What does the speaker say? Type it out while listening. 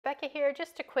Rebecca here,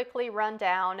 just to quickly run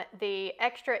down the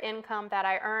extra income that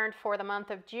I earned for the month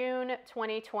of June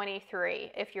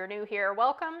 2023. If you're new here,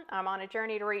 welcome. I'm on a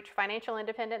journey to reach financial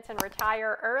independence and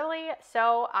retire early,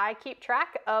 so I keep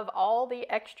track of all the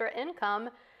extra income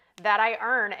that I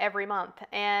earn every month.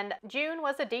 And June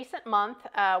was a decent month.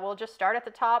 We'll just start at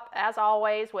the top, as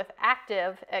always, with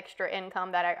active extra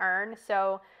income that I earned.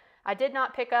 So I did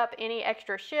not pick up any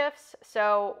extra shifts,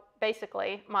 so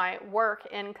basically my work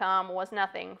income was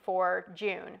nothing for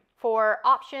June. For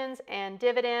options and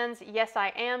dividends, yes,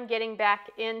 I am getting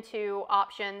back into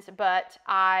options, but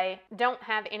I don't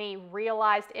have any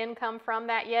realized income from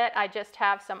that yet. I just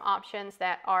have some options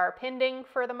that are pending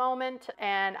for the moment,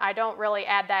 and I don't really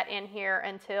add that in here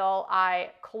until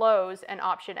I close an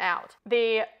option out.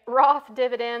 The Roth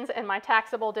dividends and my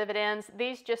taxable dividends,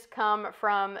 these just come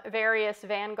from various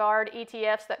Vanguard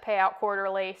ETFs that pay out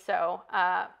quarterly. So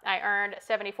I earned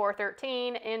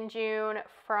 $74.13 in June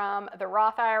from the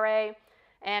Roth IRA,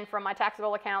 and from my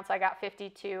taxable accounts I got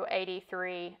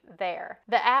 $52.83 there.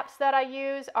 The apps that I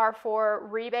use are for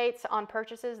rebates on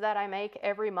purchases that I make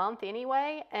every month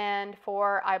anyway, and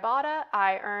for Ibotta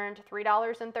I earned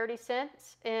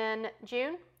 $3.30 in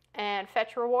June. And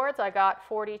Fetch Rewards, I got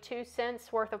 42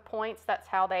 cents worth of points. That's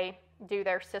how they do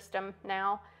their system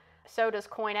now. So does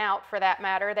Coin Out, for that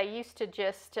matter. They used to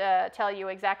just tell you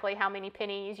exactly how many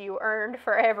pennies you earned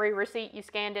for every receipt you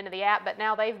scanned into the app, but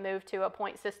now they've moved to a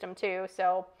point system too,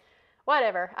 so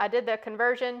whatever. I did the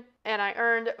conversion and I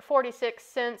earned 46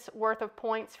 cents worth of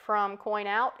points from Coin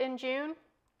Out in June.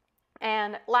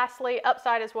 And lastly,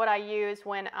 Upside is what I use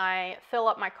when I fill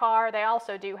up my car. They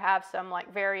also do have some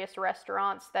like various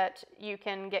restaurants that you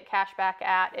can get cash back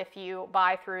at if you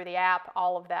buy through the app,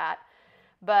 all of that.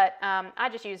 But I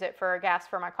just use it for gas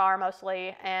for my car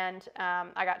mostly, and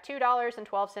I got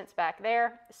 $2.12 back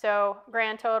there. So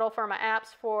grand total for my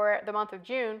apps for the month of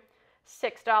June,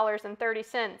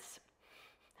 $6.30.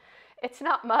 It's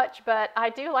not much, but I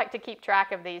do like to keep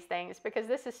track of these things because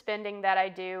this is spending that I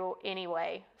do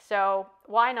anyway. So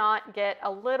why not get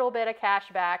a little bit of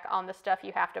cash back on the stuff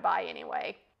you have to buy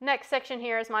anyway? Next section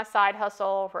here is my side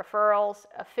hustle, referrals,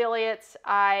 affiliates.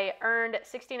 I earned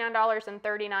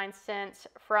 $69.39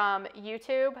 from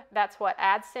YouTube. That's what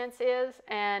AdSense is.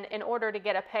 And in order to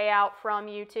get a payout from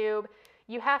YouTube,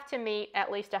 you have to meet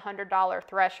at least a $100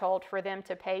 threshold for them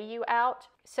to pay you out.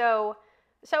 So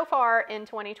far in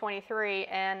 2023,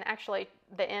 and actually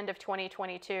the end of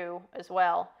 2022 as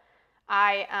well,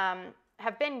 I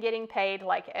have been getting paid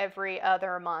like every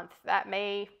other month. That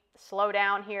may slow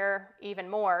down here even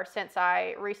more since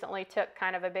I recently took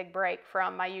kind of a big break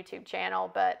from my YouTube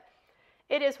channel, but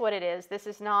it is what it is. This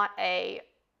is not a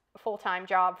full-time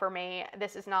job for me.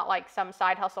 This is not like some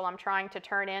side hustle I'm trying to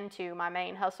turn into my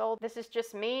main hustle. This is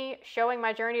just me showing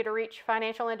my journey to reach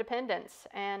financial independence.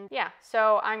 And yeah,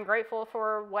 so I'm grateful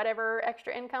for whatever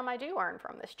extra income I do earn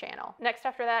from this channel. Next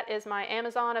after that is my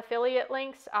Amazon affiliate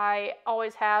links. I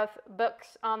always have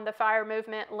books on the FIRE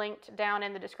movement linked down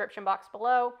in the description box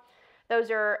below.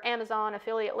 Those are Amazon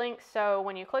affiliate links, so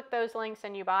when you click those links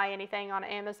and you buy anything on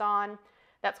Amazon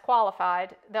that's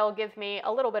qualified, they'll give me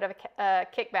a little bit of a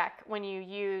kickback when you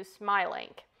use my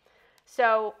link.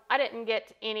 So I didn't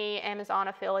get any Amazon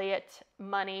affiliate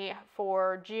money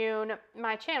for June.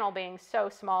 My channel being so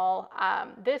small,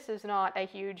 this is not a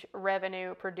huge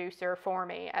revenue producer for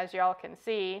me, as y'all can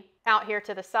see out here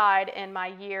to the side in my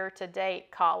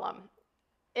year-to-date column.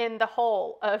 In the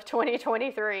whole of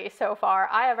 2023 so far,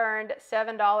 I have earned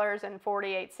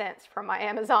 $7.48 from my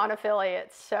Amazon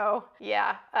affiliates. So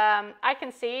yeah, I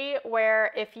can see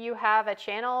where if you have a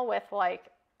channel with like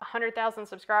 100,000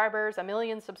 subscribers, 1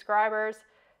 million subscribers,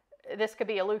 this could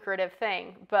be a lucrative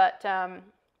thing, but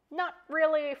not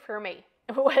really for me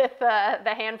with the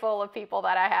handful of people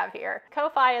that I have here.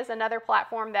 Ko-Fi is another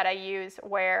platform that I use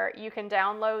where you can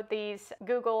download these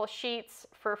Google Sheets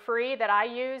for free that I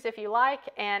use if you like,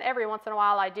 and every once in a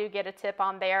while I do get a tip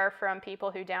on there from people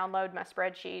who download my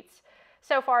spreadsheets.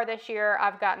 So far this year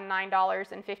I've gotten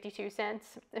 $9.52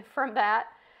 from that,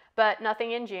 but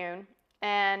nothing in June.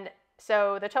 And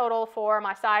so the total for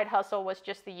my side hustle was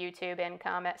just the YouTube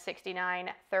income at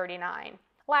 $69.39.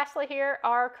 Lastly here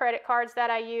are credit cards that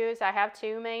I use. I have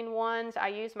two main ones. I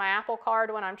use my Apple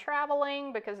Card when I'm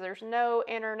traveling because there's no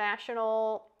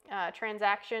international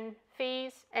transaction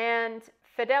fees. And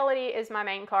Fidelity is my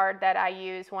main card that I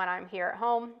use when I'm here at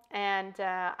home. And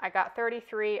I got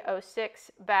 $33.06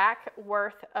 back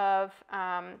worth of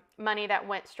money that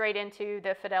went straight into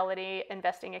the Fidelity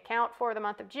investing account for the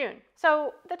month of June.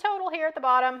 So the total here at the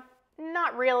bottom,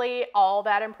 not really all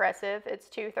that impressive. It's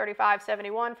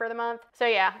 $235.71 for the month. So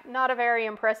yeah, not a very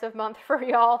impressive month for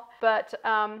y'all, but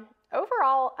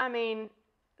overall, I mean,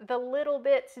 the little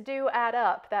bits do add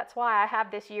up. That's why I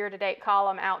have this year-to-date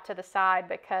column out to the side,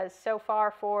 because so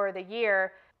far for the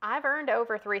year, I've earned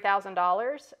over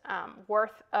 $3,000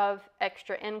 worth of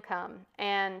extra income,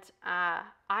 and I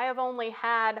have only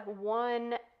had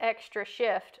one extra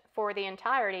shift for the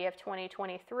entirety of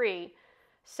 2023.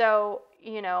 So,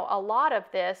 you know, a lot of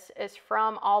this is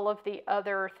from all of the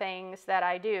other things that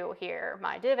I do here.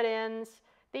 My dividends,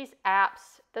 these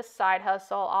apps, the side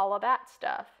hustle, all of that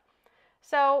stuff.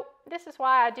 So this is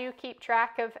why I do keep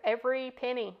track of every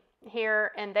penny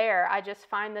here and there. I just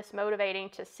find this motivating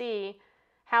to see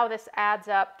how this adds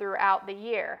up throughout the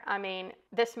year. I mean,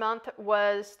 this month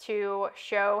was to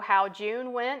show how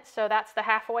June went, so that's the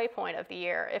halfway point of the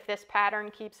year. If this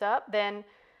pattern keeps up, then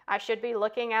I should be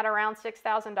looking at around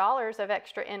 $6,000 of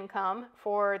extra income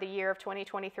for the year of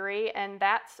 2023, and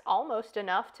that's almost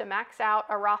enough to max out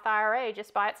a Roth IRA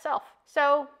just by itself.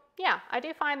 So yeah, I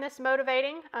do find this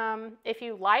motivating. If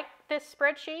you like this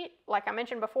spreadsheet, like I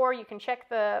mentioned before, you can check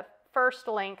the first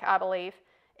link, I believe,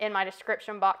 in my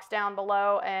description box down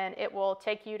below, and it will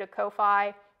take you to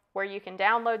Ko-Fi, where you can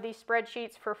download these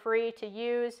spreadsheets for free to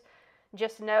use.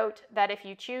 Just note that if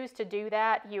you choose to do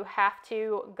that, you have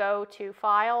to go to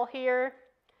File here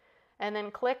and then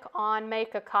click on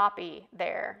Make a Copy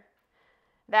there.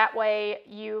 That way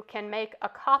you can make a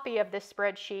copy of this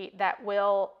spreadsheet that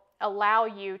will allow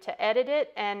you to edit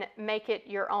it and make it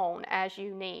your own as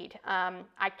you need.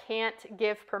 I can't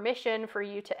give permission for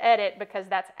you to edit, because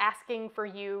that's asking for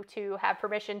you to have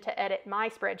permission to edit my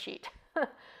spreadsheet.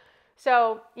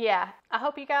 So yeah, I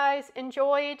hope you guys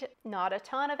enjoyed. Not a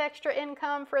ton of extra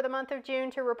income for the month of June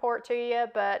to report to you,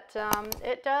 but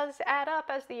it does add up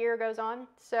as the year goes on.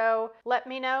 So let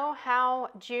me know how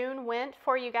June went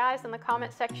for you guys in the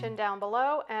comment section down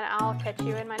below, and I'll catch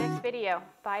you in my next video.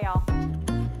 Bye y'all.